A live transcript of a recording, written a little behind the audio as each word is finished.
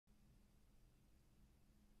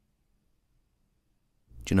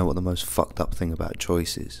Do you know what the most fucked up thing about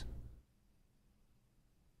choice is?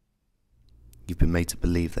 You've been made to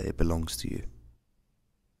believe that it belongs to you.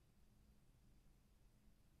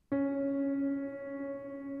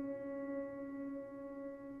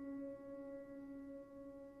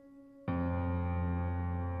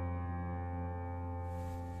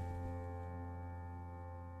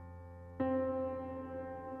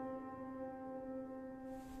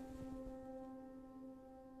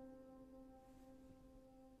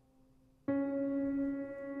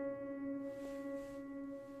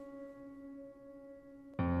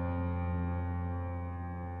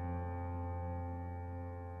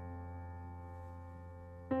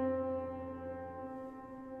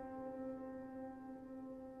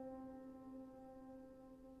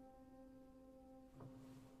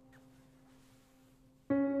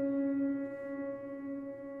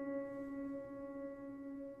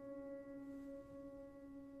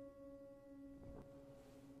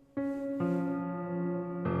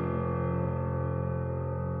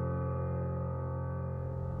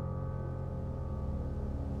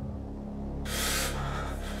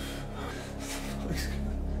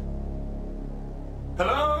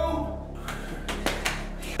 Hello?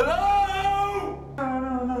 Hello? No.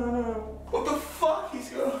 What the fuck is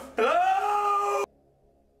going on? Hello?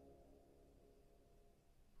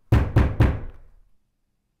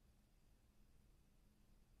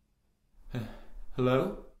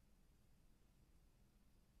 Hello?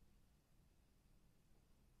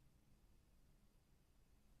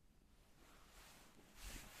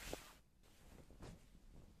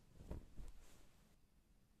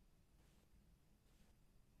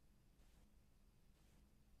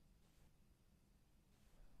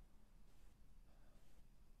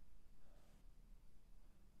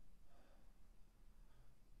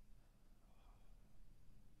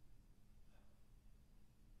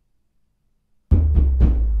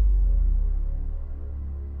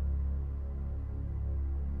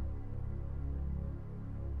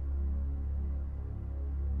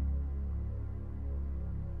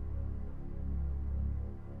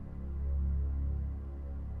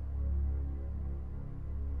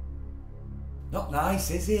 Not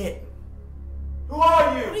nice, is it? Who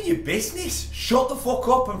are you? None of your business. Shut the fuck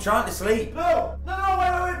up, I'm trying to sleep. No,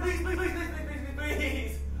 wait,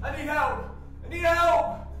 please. I need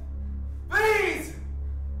help. Please.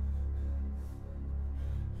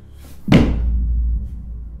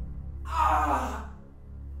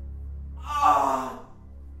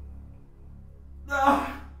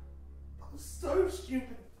 I'm so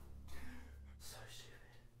stupid.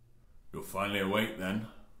 You're finally awake then.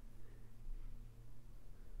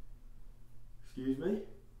 Excuse me?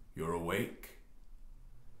 You're awake?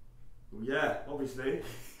 Well, yeah, obviously.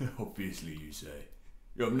 Obviously, you say.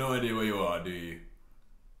 You have no idea where you are, do you?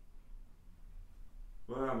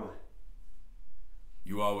 Where am I?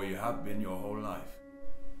 You are where you have been your whole life.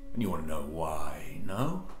 And you want to know why,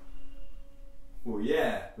 no? Well,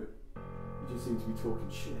 yeah, but you just seem to be talking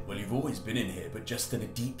shit. Well, you've always been in here, but just in a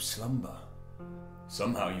deep slumber.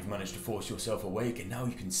 Somehow you've managed to force yourself awake, and now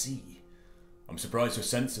you can see. I'm surprised your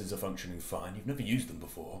senses are functioning fine. You've never used them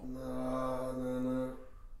before. No.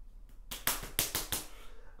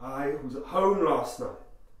 I was at home last night.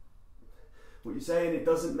 What you're saying, it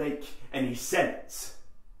doesn't make any sense.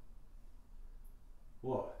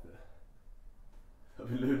 What? I've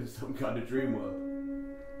been living in some kind of dream world.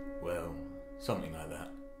 Well, something like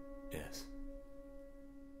that, yes.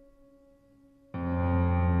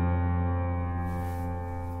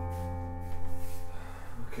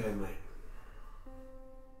 Okay, mate.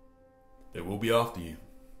 They will be after you.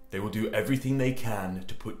 They will do everything they can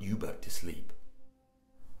to put you back to sleep.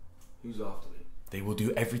 Who's after me? They will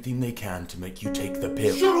do everything they can to make you take the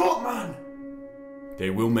pill. Shut up, man!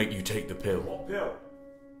 They will make you take the pill. What pill?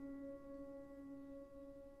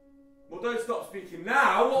 Well, don't stop speaking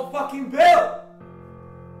now. What fucking pill?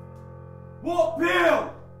 What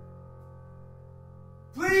pill?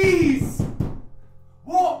 Please!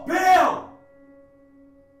 What pill?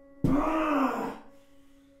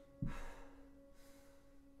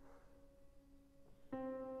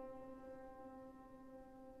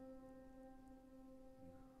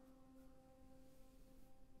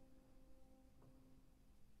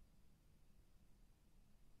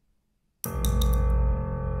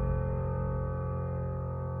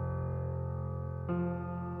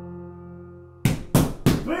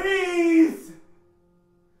 Please!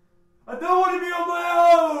 I don't want to be on my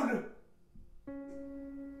own!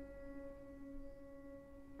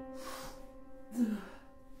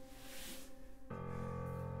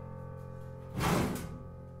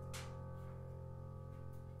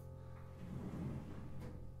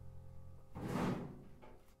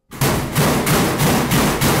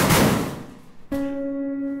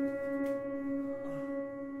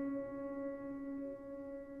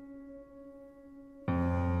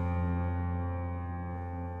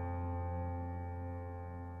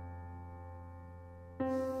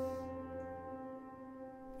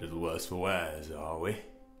 little worse for wears, are we? You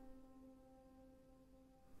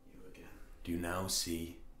again. Do you now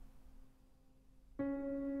see?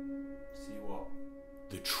 See what?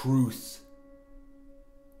 The truth.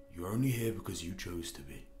 You're only here because you chose to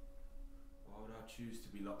be. Why would I choose to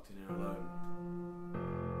be locked in here alone?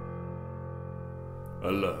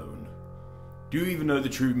 Alone? Do you even know the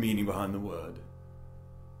true meaning behind the word?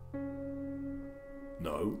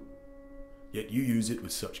 No? Yet you use it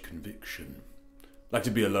with such conviction. Like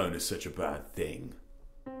to be alone is such a bad thing.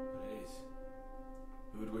 But it is.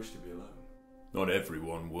 Who would wish to be alone? Not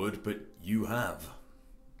everyone would, but you have.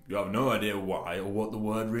 You have no idea why or what the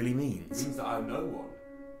word really It means. means that I'm no one.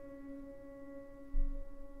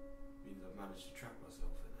 It means I've managed to trap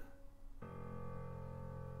myself in there.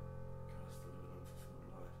 Cast to live an unfulfilled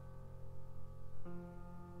life.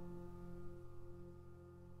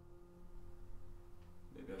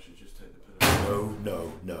 Maybe I should just take the pillow.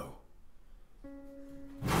 No.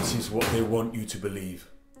 This is what they want you to believe.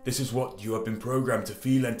 This is what you have been programmed to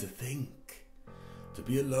feel and to think. To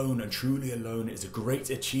be alone and truly alone is a great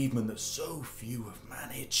achievement that so few have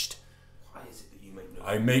managed. Why is it that you make no...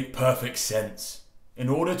 I make perfect sense. In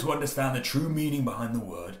order to understand the true meaning behind the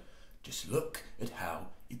word, just look at how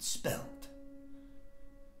it's spelled.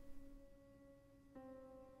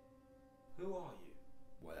 Who are you?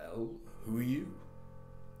 Well, who are you?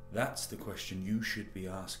 That's the question you should be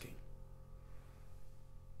asking.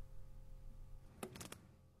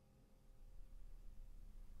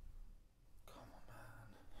 Come on, man.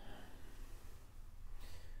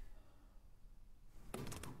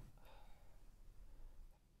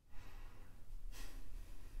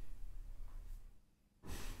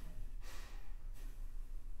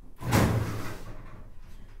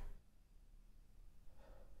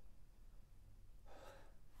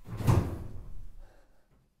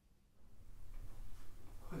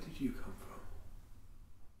 Where did you come from?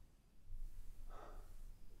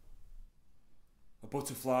 A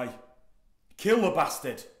butterfly. Kill the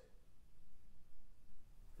bastard!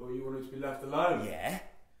 Thought you wanted to be left alone. Yeah?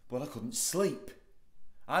 Well, I couldn't sleep.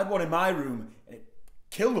 I had one in my room and it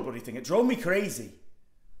killed the bloody thing. It drove me crazy.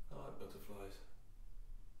 I like butterflies.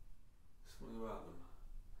 Something about them.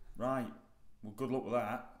 Right. Well, good luck with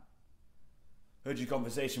that. Heard your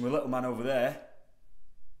conversation with little man over there.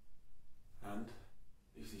 And?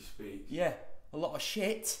 Does he speak? Yeah, a lot of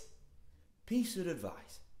shit. Piece of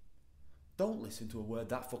advice. Don't listen to a word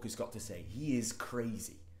that fucker's got to say. He is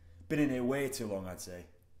crazy. Been in here way too long, I'd say.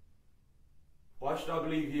 Why should I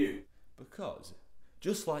believe you? Because,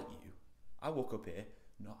 just like you, I woke up here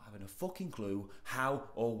not having a fucking clue how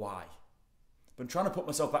or why. Been trying to put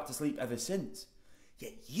myself back to sleep ever since.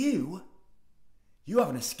 Yet you have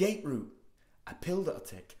an escape route. A pill that'll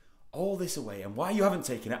take all this away, and why you haven't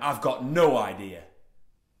taken it, I've got no idea.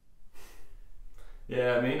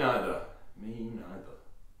 Yeah, me neither. Me neither.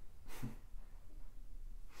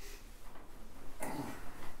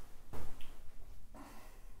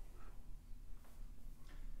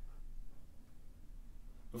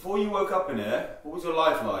 Before you woke up in here, what was your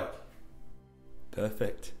life like?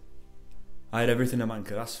 Perfect. I had everything a man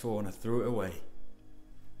could ask for and I threw it away.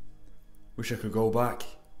 Wish I could go back.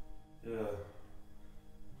 Yeah.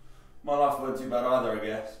 My life wasn't too bad either, I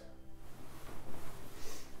guess.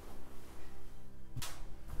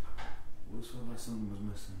 I always felt like something was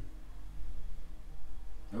missing.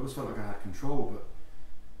 I always felt like I had control, but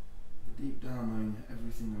deep down knowing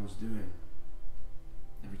everything I was doing,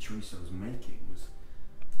 every choice I was making was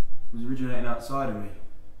originating outside of me.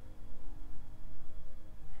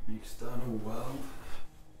 The external world.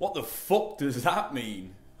 What the fuck does that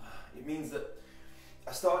mean? It means that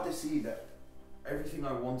I started to see that everything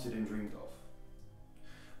I wanted and dreamed of,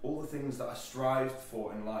 all the things that I strived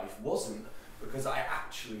for in life, wasn't because I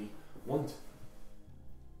actually wanted them.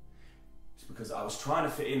 It's because I was trying to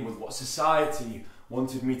fit in with what society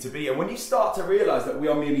wanted me to be. And when you start to realise that we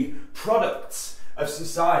are merely products of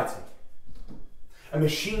society, a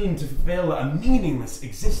machine to fulfill a meaningless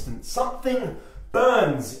existence, something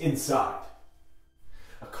burns inside.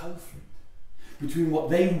 A conflict between what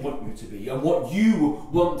they want you to be and what you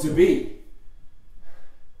want to be.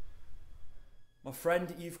 My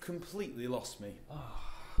friend, you've completely lost me.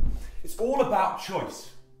 It's all about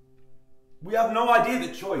choice. We have no idea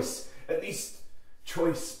that choice, at least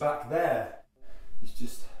choice back there, is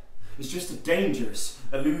just a dangerous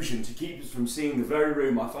illusion to keep us from seeing the very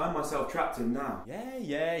room I find myself trapped in now.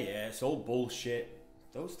 Yeah, it's all bullshit.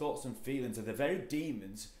 Those thoughts and feelings are the very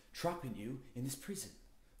demons trapping you in this prison.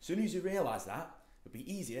 As soon as you realise that, it'll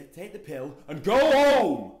be easier to take the pill and go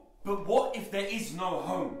home! But what if there is no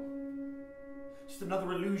home? Just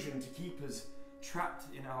another illusion to keep us trapped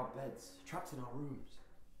in our beds, trapped in our rooms.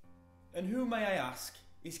 And who, may I ask,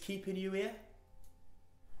 is keeping you here?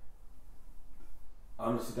 I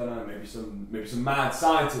honestly don't know, maybe some mad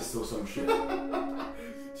scientist or some shit.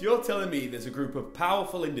 So you're telling me there's a group of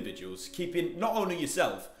powerful individuals keeping not only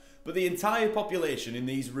yourself, but the entire population in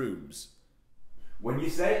these rooms? When you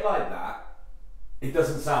say it like that, it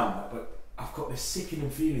doesn't sound right, but I've got this sickening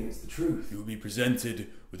feeling it's the truth. You'll be presented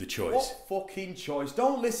with a choice. What fucking choice?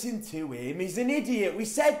 Don't listen to him. He's an idiot. We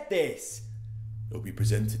said this. It'll be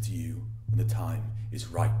presented to you when the time is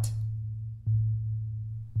right.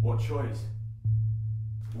 What choice?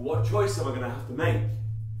 What choice am I going to have to make?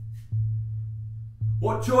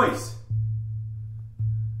 What choice?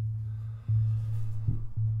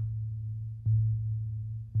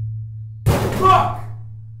 Fuck!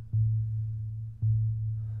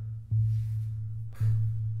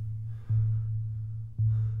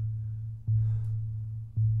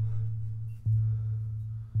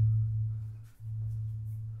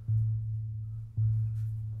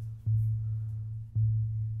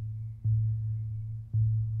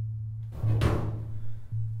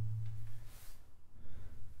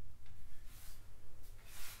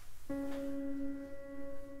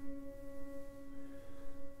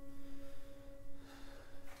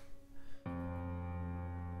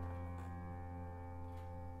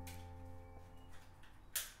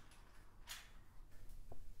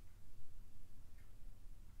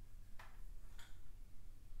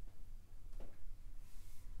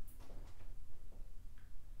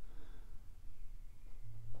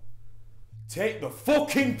 Take the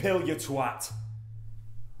fucking pill, you twat.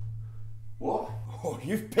 What? Oh,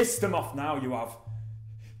 you've pissed them off now, you have.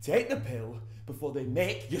 Take the pill before they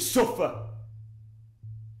make you suffer.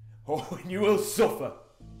 Oh, and you will suffer.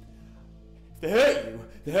 If they hurt you,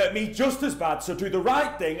 they hurt me just as bad, so do the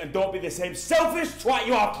right thing and don't be the same selfish twat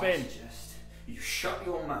you have been. Just, you shut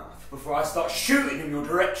your mouth before I start shooting in your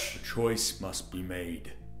direction. A choice must be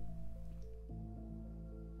made.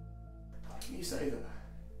 How can you say that?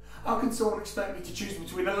 How can someone expect me to choose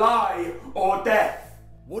between a lie or death?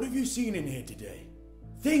 What have you seen in here today?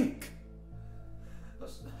 Think!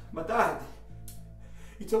 My dad.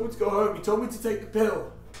 He told me to go home. He told me to take the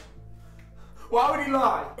pill. Why would he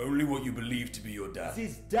lie? Only what you believe to be your dad. It's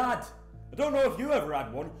his dad. I don't know if you ever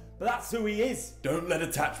had one, but that's who he is. Don't let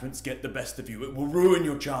attachments get the best of you. It will ruin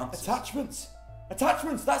your chances. Attachments?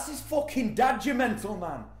 Attachments? That's his fucking dad, you mental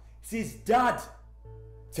man. It's his dad.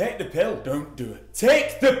 Take the pill. Don't do it.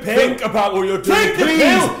 Take the pill. Think about what you're doing, Take the please.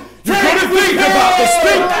 pill.